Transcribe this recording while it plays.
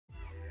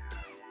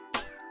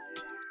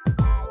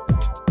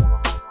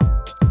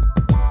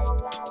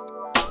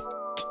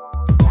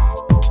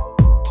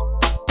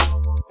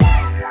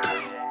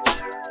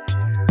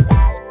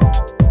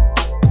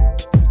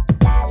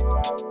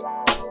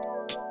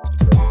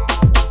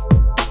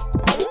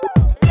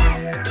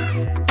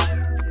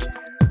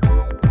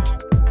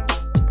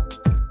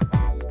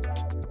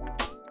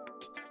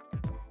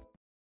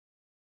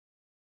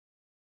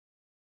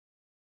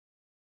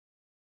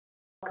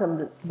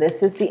welcome.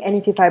 This is the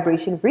energy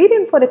vibration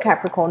reading for the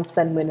Capricorn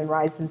Sun, Moon, and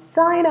Rising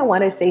sign. I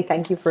want to say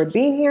thank you for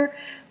being here.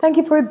 Thank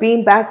you for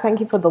being back. Thank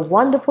you for the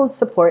wonderful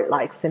support,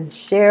 likes, and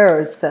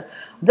shares.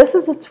 This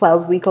is the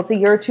 12th week of the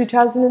year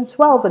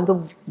 2012,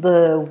 and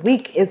the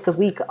week is the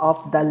week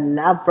of the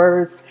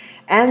Lovers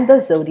and the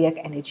Zodiac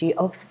energy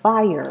of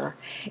fire.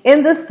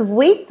 In this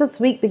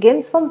week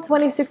begins from the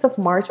 26th of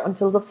March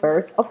until the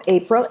 1st of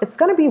April. It's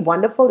going to be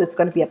wonderful. It's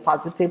going to be a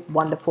positive,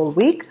 wonderful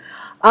week.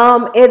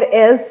 It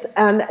is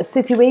a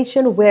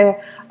situation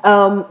where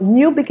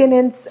new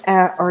beginnings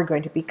are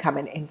going to be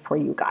coming in for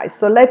you guys.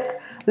 So let's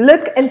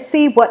look and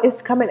see what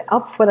is coming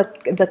up for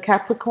the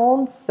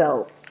Capricorns.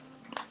 So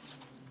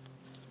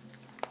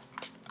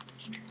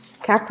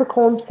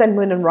Capricorn, Sun,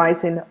 Moon, and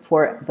Rising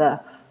for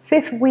the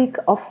 5th week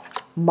of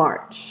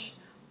March.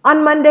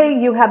 On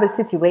Monday, you have a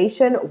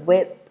situation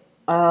with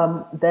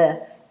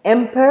the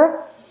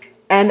Emperor.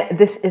 And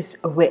this is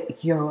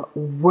with your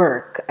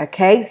work,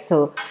 okay?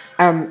 So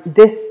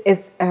this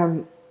is,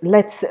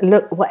 let's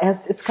look what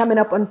else is coming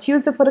up on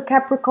Tuesday for the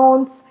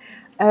Capricorns.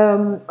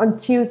 On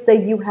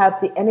Tuesday, you have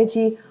the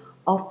energy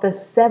of the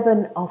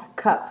Seven of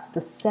Cups,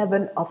 the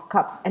Seven of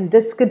Cups. And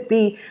this could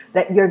be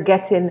that you're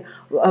getting,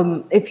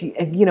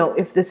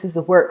 if this is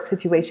a work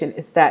situation,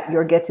 it's that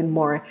you're getting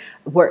more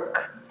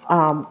work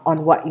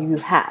on what you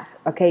have,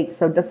 okay?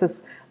 So this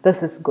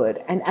is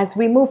good. And as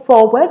we move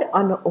forward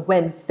on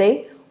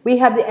Wednesday, we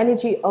have the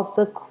energy of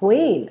the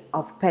Queen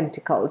of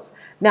Pentacles.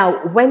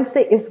 Now,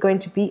 Wednesday is going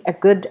to be a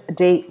good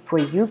day for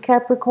you,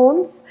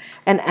 Capricorns.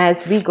 And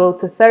as we go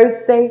to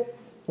Thursday,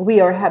 we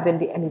are having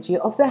the energy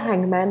of the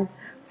Hangman.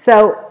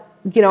 So,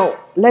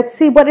 let's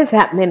see what is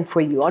happening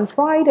for you. On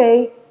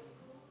Friday,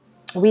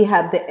 we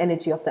have the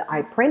energy of the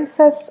Eye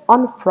Princess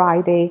on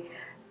Friday.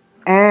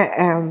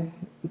 And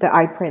the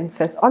Eye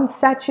Princess. On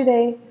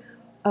Saturday,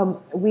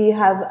 we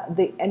have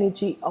the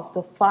energy of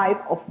the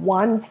Five of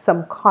Wands,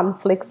 some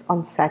conflicts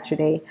on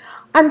Saturday.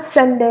 On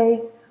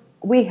Sunday,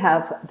 we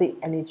have the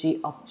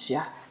energy of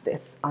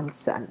Justice on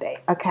Sunday.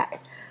 Okay,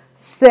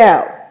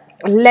 so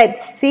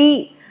let's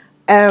see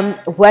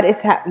what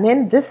is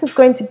happening. This is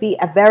going to be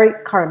a very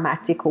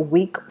karmatic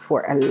week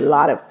for a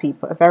lot of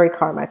people. A very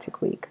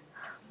karmatic week.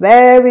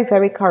 Very,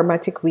 very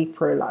karmatic week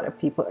for a lot of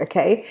people,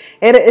 okay?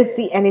 It is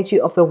the energy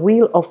of the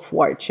Wheel of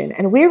Fortune.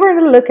 And we're going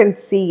to look and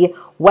see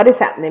what is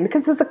happening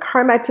because it's a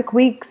karmatic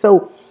week.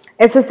 So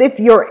it's as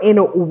if you're in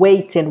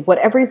waiting.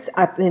 Whatever is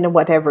happening,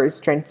 whatever is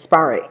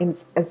transpiring,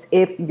 it's as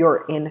if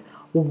you're in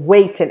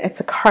waiting. It's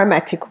a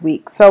karmatic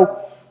week.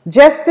 So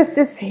justice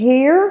is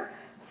here.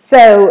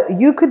 So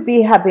you could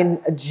be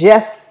having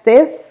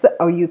justice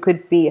or you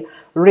could be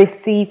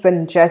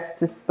receiving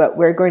justice, but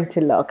we're going to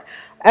look.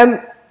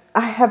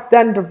 I have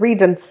done the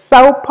reading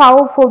so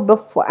powerful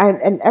before,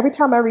 and every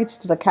time I reach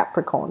to the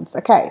Capricorns,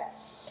 okay,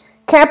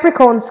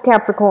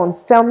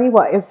 Capricorns, tell me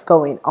what is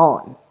going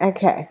on,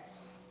 okay?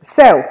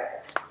 So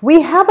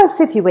we have a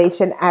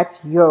situation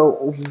at your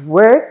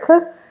work,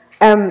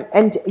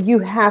 and you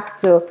have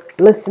to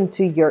listen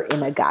to your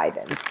inner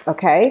guidance,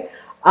 okay?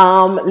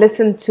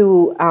 Listen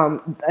to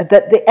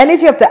the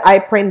energy of the Eye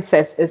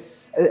Princess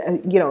is,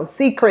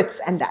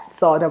 secrets and that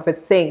sort of a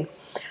thing.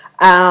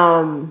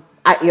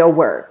 At your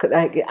work.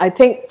 I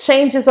think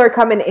changes are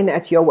coming in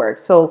at your work.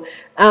 So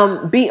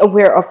be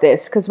aware of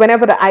this, because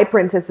whenever the Eye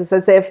Princess is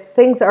as if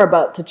things are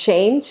about to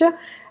change,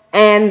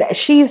 and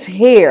she's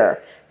here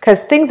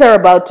because things are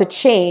about to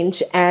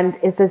change, and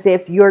it's as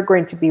if you're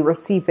going to be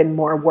receiving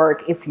more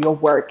work if you're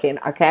working,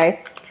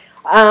 okay?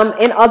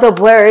 In other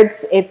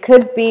words, it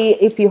could be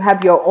if you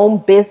have your own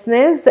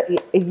business,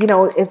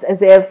 it's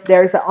as if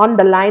there's an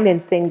underlying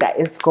thing that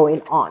is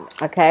going on,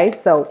 okay?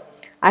 So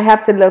I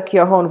have to look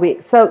your own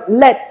week. So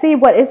let's see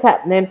what is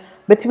happening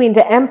between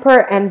the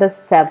Emperor and the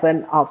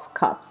Seven of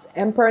Cups.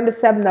 Emperor and the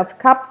Seven of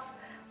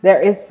Cups,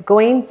 there is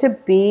going to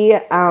be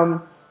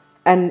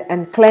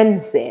an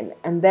cleansing.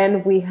 And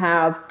then we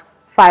have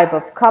Five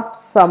of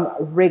Cups, some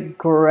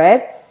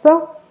regrets.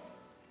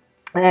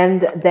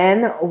 And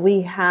then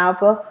we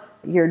have,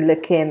 you're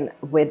looking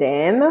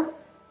within.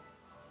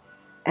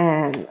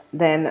 And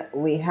then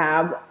we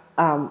have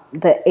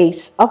the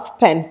Ace of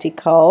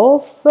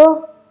Pentacles.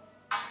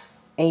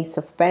 Ace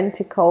of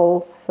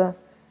Pentacles, the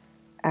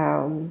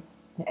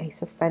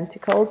Ace of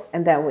Pentacles,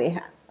 and then we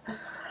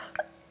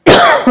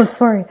have,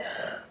 sorry,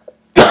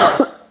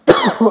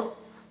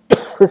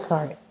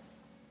 sorry,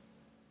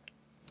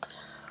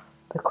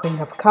 the Queen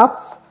of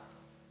Cups,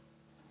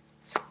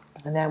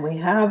 and then we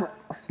have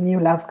new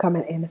love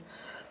coming in.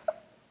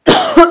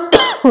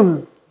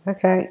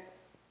 Okay,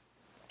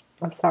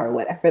 I'm sorry,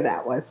 whatever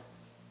that was.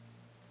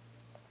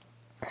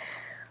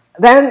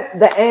 Then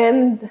the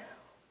end.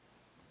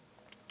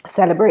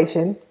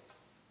 Celebration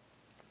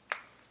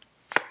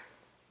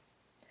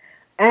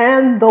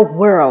and the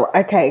World,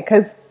 okay,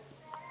 because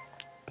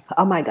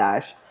oh my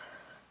gosh,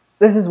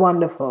 this is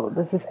wonderful.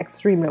 This is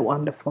extremely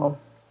wonderful.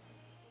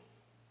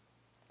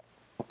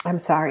 I'm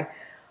sorry,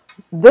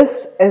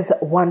 this is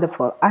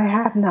wonderful. I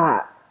have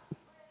not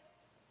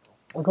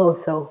go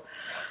so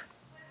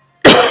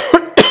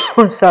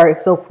sorry,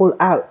 so full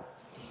out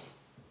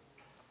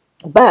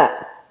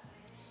But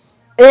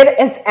it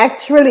is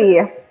actually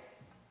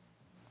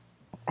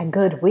a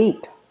good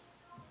week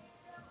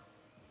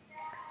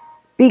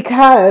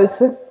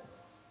because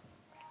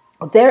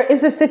there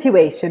is a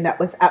situation that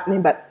was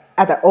happening, but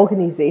at an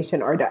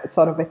organization or that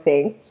sort of a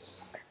thing,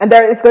 and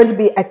there is going to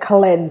be a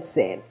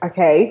cleansing.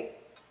 Okay,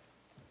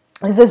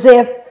 it's as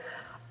if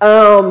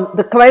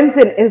the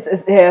cleansing is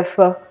as if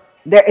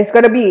there is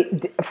going to be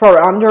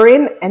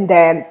surrendering, and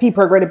then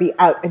people are going to be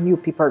out, and new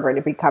people are going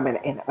to be coming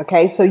in.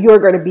 Okay, so you're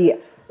going to be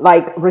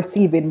like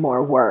receiving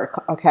more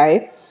work.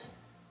 Okay.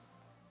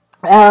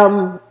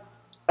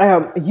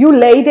 You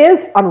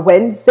ladies on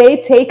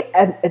Wednesday, take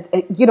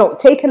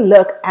take a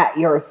look at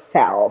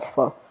yourself.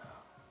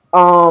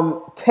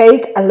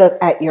 Take a look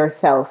at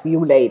yourself,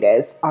 you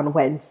ladies, on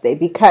Wednesday,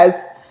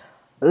 because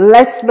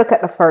let's look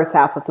at the first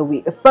half of the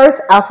week. The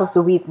first half of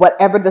the week,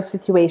 whatever the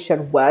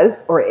situation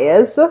was or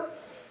is,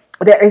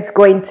 there is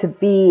going to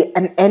be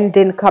an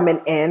ending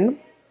coming in.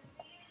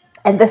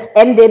 And this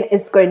ending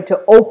is going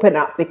to open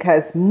up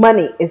because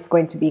money is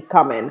going to be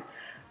coming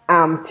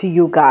to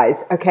you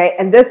guys. Okay.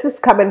 And this is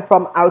coming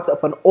from out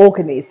of an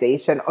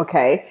organization.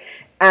 Okay.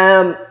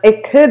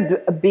 It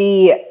could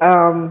be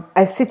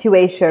a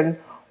situation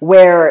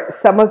where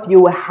some of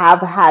you have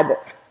had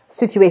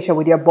situation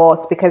with your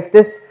boss, because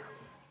this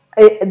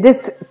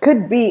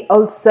could be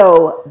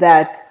also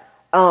that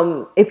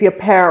if your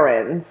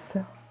parents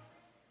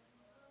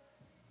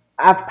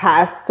have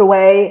passed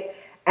away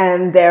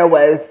and there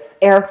was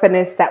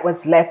orphanage that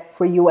was left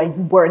for you and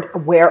you weren't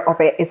aware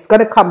of it, it's going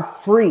to come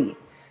free.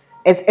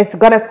 It's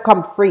going to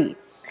come free.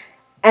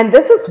 And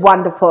this is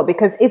wonderful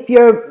because if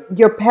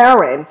your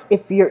parents,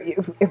 if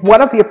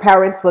one of your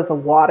parents was a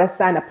water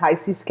sign, a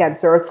Pisces,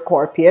 Cancer, or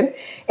Scorpion,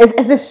 it's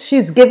as if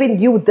she's giving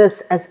you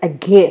this as a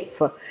gift.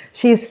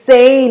 She's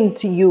saying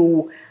to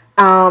you,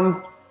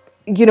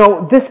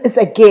 this is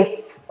a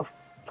gift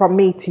from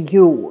me to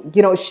you.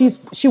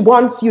 She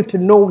wants you to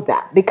know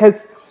that,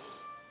 because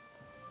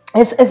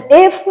it's as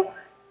if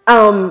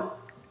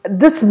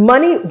this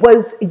money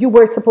was, you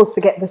were supposed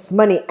to get this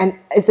money, and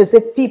it's as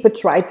if people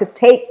tried to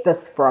take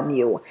this from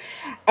you.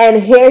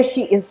 And here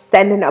she is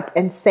standing up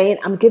and saying,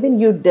 I'm giving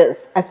you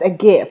this as a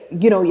gift.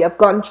 You have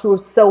gone through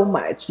so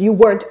much. You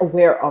weren't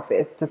aware of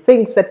it. The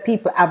things that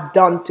people have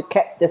done to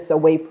keep this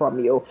away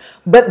from you.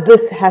 But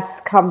this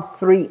has come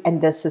free,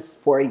 and this is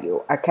for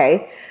you.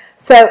 Okay.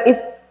 So if,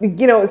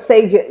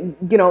 say,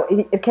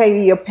 it can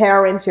be your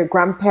parents, your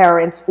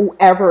grandparents,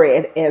 whoever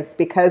it is,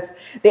 because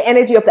the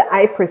energy of the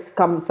Empress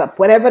comes up.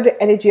 Whenever the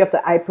energy of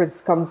the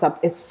Empress comes up,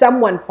 is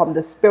someone from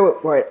the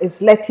spirit world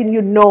is letting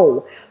you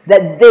know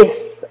that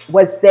this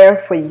was there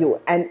for you,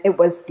 and it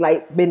was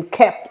like been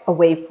kept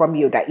away from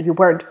you, that you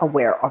weren't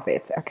aware of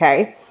it.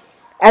 Okay.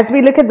 As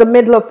we look at the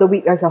middle of the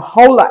week, there's a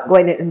whole lot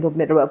going in the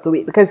middle of the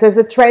week, because there's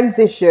a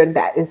transition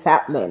that is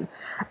happening,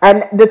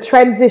 and the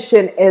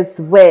transition is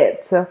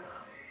with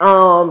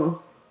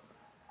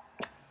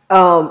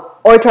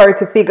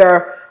authority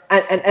figure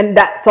and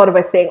that sort of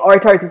a thing, or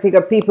authority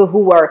figure, people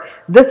who are,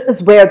 this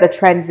is where the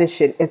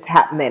transition is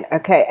happening.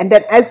 Okay. And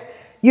then as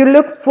you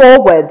look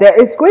forward, there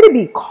is going to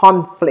be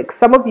conflict.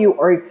 Some of you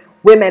or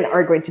women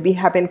are going to be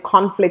having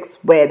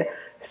conflicts with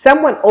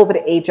someone over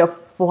the age of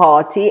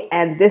 40,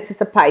 and this is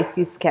a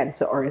Pisces,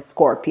 Cancer, or a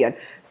Scorpion.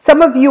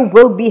 Some of you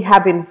will be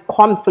having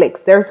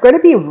conflicts. There's going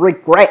to be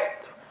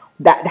regret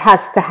that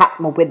has to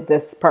happen with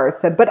this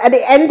person. But at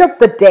the end of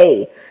the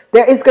day,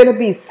 there is going to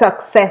be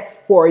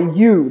success for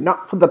you,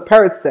 not for the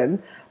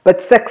person,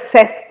 but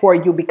success for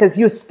you, because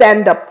you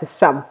stand up to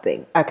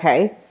something.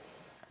 Okay.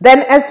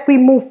 Then as we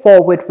move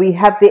forward, we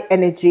have the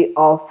energy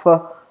of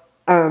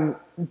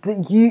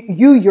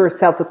you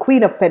yourself, the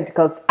Queen of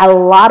Pentacles. A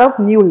lot of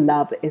new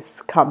love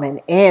is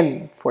coming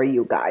in for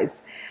you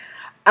guys.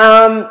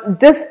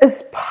 This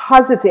is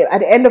positive. At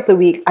the end of the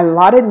week, a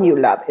lot of new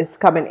love is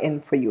coming in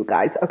for you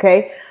guys.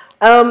 Okay.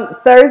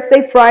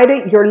 Thursday,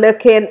 Friday, you're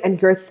looking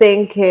and you're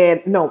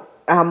thinking, no,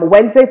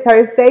 Wednesday,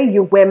 Thursday,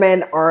 you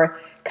women are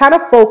kind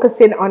of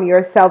focusing on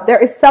yourself. There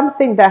is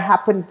something that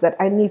happens that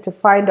I need to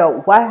find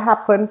out what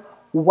happened.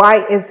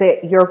 Why is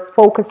it you're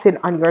focusing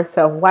on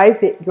yourself? Why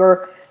is it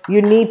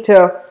you need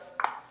to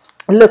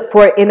look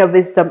for inner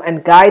wisdom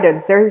and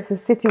guidance? There is a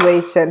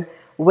situation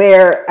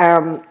where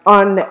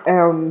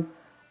on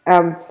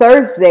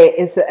Thursday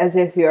is as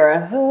if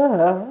you're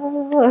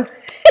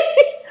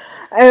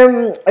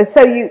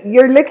so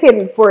you're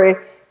looking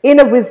for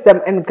inner wisdom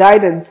and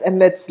guidance, and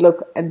let's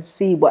look and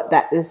see what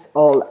that is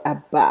all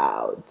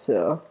about.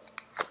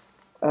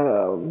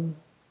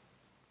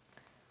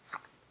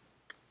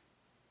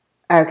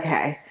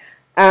 Okay.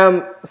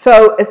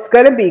 So it's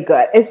going to be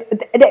good.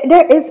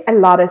 There is a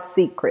lot of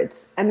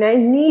secrets, and I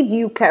need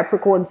you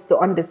Capricorns to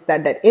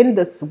understand that in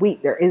this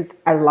week there is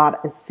a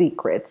lot of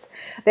secrets.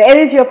 The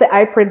energy of the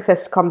Eye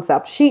Princess comes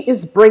up. She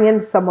is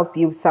bringing some of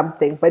you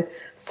something, but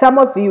some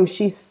of you,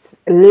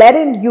 she's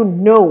letting you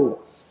know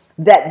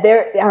that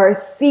there are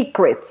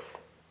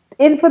secrets,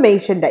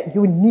 information that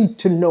you need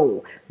to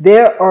know.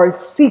 There are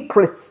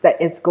secrets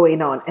that is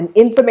going on, and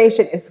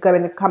information is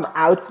going to come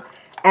out,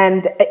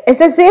 and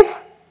it's as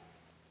if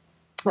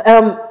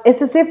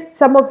It's as if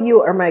some of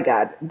you, oh my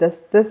God,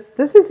 this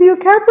is you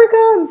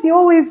Capricorns. You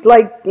always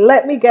like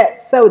let me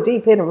get so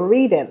deep in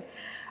reading.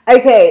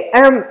 Okay,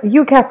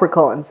 you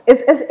Capricorns.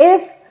 It's as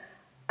if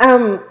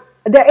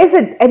there is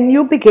a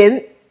new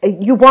begin.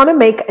 You want to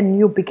make a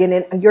new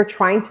beginning, and you're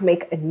trying to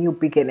make a new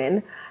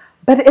beginning,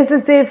 but it's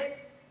as if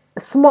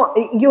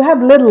you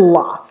have little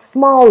loss,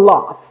 small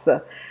loss.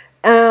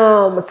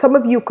 Some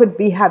of you could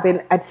be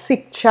having a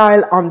sick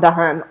child on the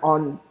hand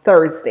on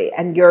Thursday,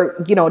 and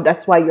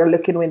that's why you're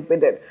looking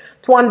with it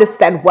to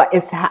understand what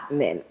is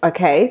happening.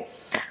 Okay,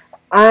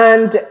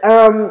 and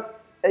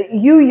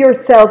you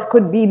yourself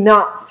could be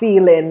not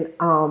feeling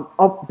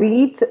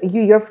upbeat.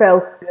 You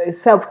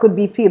yourself could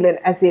be feeling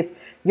as if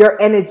your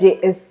energy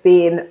is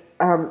being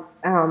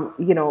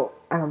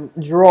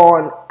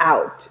drawn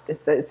out.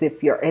 It's as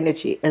if your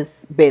energy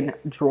has been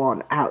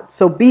drawn out.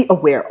 So be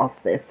aware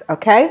of this.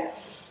 Okay.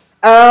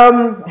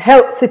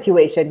 Health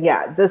situation.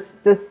 Yeah,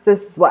 this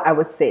is what I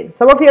was saying.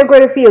 Some of you are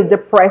going to feel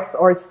depressed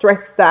or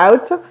stressed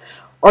out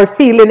or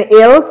feeling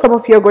ill. Some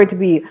of you are going to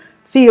be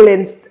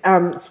feeling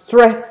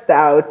stressed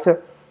out,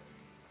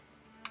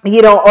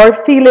 or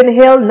feeling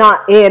ill,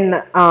 not in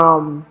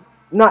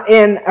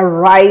a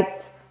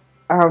right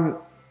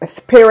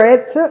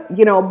spirit,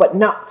 but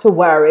not to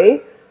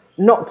worry.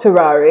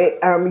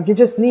 You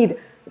just need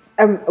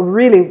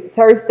really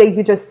Thursday,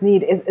 you just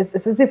need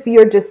it's as if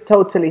you're just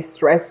totally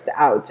stressed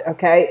out.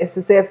 Okay, it's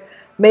as if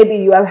maybe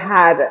you have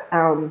had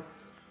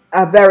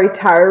a very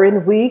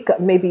tiring week.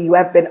 Maybe you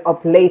have been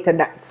up late and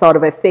that sort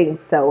of a thing.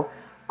 So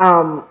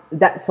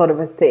that sort of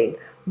a thing.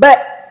 But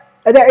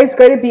there is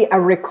going to be a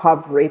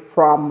recovery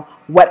from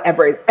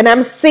whatever is. And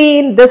I'm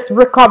seeing this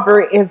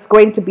recovery is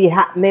going to be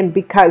happening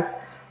because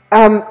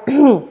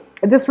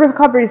this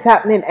recovery is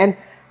happening, and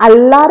a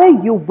lot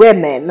of you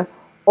women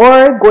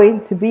are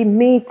going to be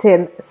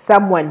meeting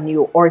someone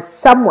new or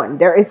someone.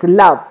 There is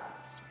love.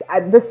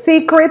 The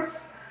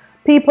secrets,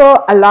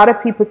 people, a lot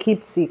of people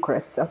keep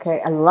secrets.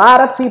 Okay, a lot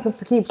of people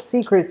keep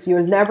secrets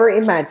you'll never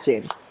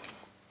imagine.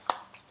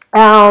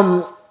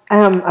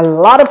 A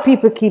lot of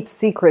people keep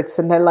secrets,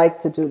 and they like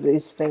to do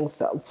these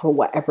things for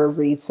whatever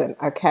reason.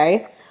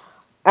 Okay,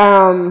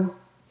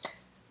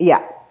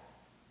 yeah.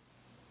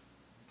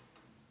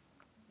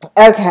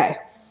 Okay.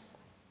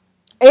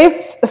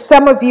 If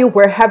some of you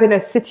were having a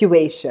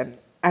situation,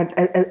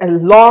 a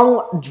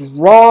long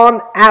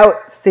drawn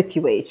out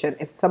situation,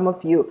 if some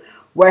of you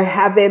were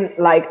having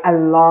like a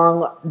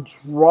long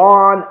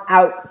drawn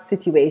out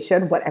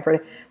situation,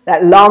 whatever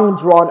that long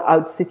drawn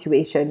out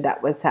situation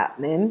that was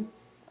happening,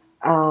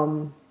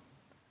 you're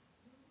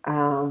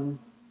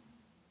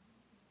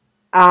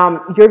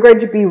going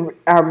to be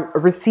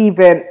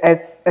receiving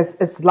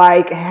as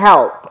like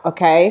help.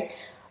 Okay,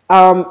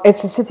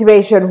 it's a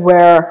situation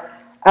where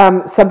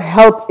some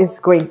help is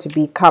going to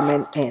be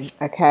coming in.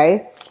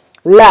 Okay,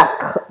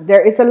 luck.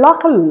 There is a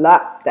lot of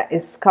luck that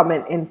is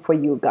coming in for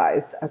you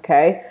guys.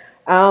 Okay,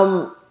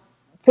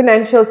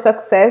 financial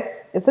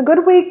success. It's a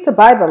good week to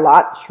buy the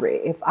lottery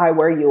if I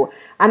were you.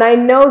 And I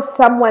know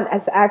someone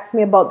has asked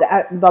me about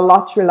the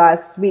lottery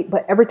last week,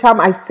 but every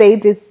time I say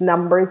these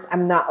numbers,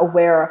 I'm not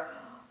aware.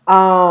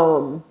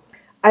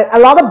 A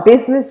lot of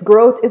business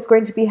growth is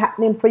going to be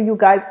happening for you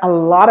guys. A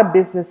lot of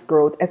business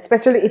growth,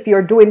 especially if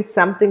you're doing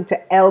something to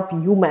help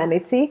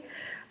humanity.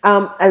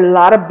 A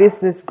lot of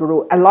business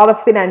growth, a lot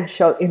of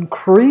financial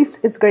increase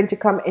is going to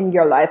come in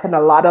your life, and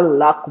a lot of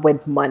luck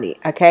with money.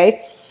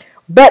 Okay,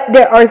 but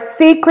there are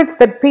secrets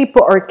that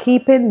people are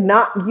keeping.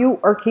 Not you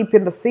are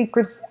keeping the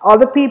secrets.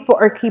 Other people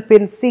are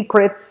keeping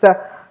secrets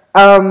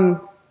from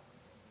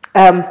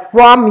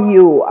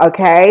you.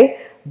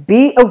 Okay,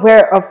 be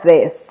aware of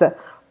this.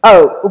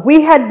 Oh,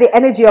 we had the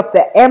energy of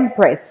the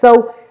Empress.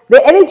 So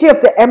the energy of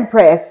the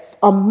Empress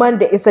on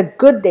Monday is a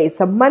good day.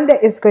 So Monday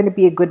is going to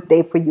be a good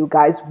day for you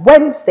guys.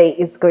 Wednesday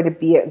is going to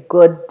be a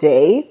good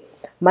day.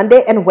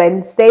 Monday and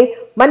Wednesday.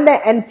 Monday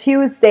and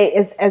Tuesday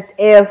is as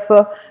if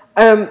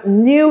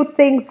new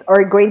things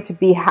are going to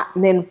be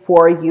happening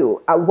for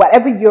you.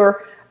 Whatever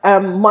your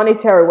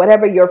monetary,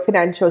 whatever your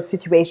financial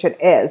situation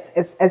is,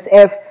 it's as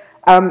if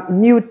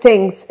new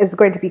things is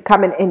going to be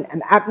coming in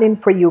and happening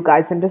for you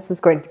guys, and this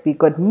is going to be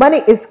good.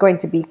 Money is going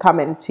to be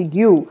coming to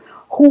you.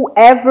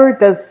 Whoever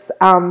does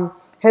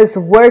is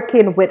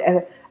working with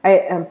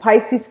a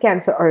Pisces,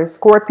 Cancer, or a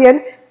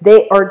Scorpion,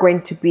 they are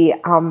going to be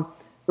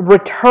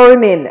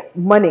returning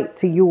money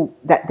to you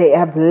that they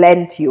have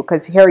lent you,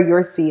 because here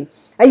you're seeing,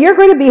 and you're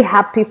going to be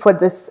happy for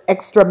this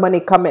extra money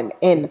coming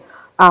in.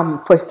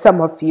 For some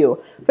of you,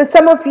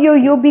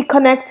 you'll be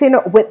connecting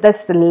with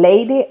this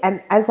lady,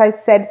 and as I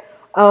said,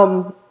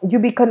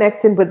 you'll be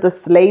connecting with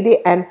this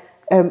lady, and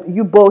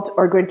you both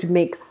are going to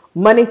make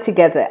money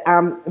together.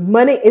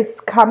 Money is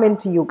coming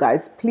to you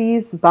guys.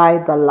 Please buy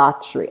the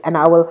lottery, and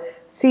I will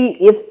see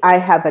if I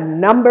have a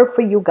number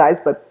for you guys,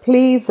 but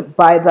please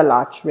buy the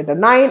lottery. The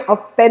 9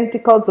 of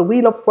Pentacles, the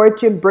Wheel of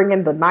Fortune,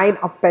 bringing the 9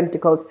 of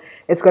Pentacles.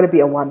 It's going to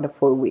be a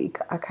wonderful week.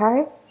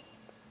 Okay,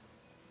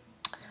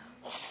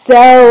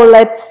 so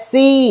let's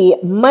see.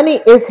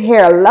 Money is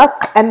here.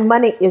 Luck and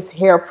money is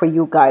here for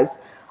you guys.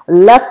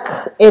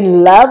 luck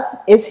in love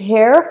is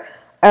here.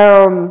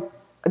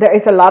 There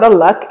is a lot of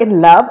luck in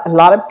love. A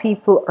lot of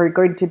people are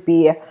going to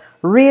be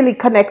really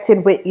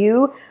connected with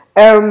you.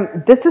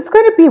 This is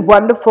going to be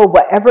wonderful,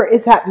 whatever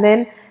is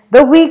happening.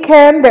 The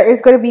weekend, there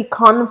is going to be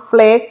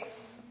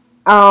conflicts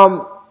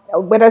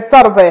with a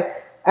sort of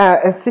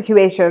a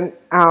situation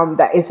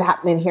that is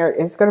happening here.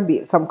 It's going to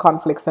be some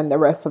conflicts and the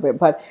rest of it.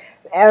 But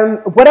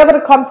whatever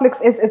the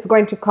conflicts is, it's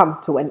going to come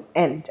to an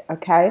end,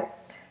 okay?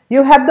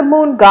 You have the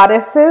moon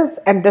goddesses,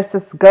 and this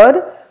is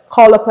good.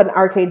 Call upon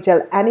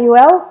Archangel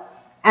Aniel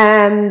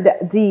and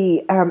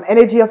the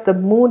energy of the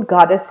moon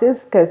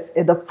goddesses, because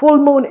the full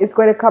moon is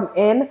going to come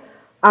in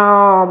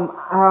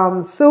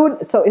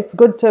soon. So it's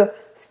good to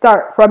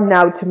start from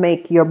now to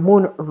make your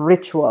moon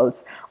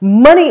rituals.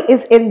 Money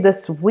is in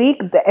this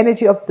week. The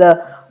energy of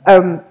the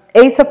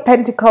Ace of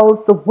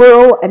Pentacles, the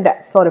World, and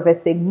that sort of a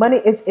thing.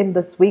 Money is in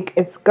this week.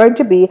 It's going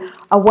to be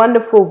a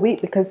wonderful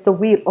week because the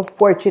Wheel of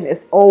Fortune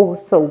is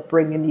also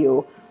bringing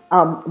you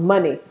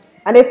money.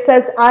 And it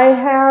says, I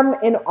am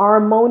in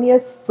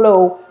harmonious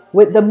flow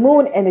with the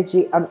moon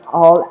energy on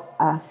all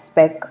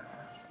aspect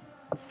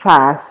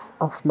facets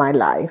of my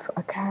life.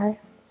 Okay.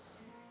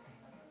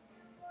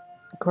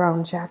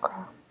 Ground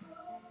chakra.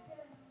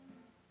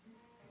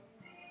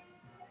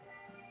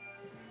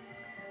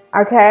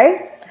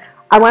 Okay.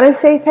 I want to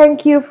say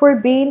thank you for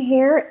being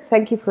here.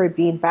 Thank you for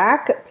being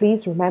back.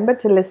 Please remember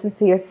to listen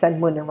to your sun,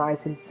 moon, and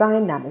rising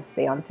sign.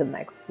 Namaste until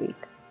next week.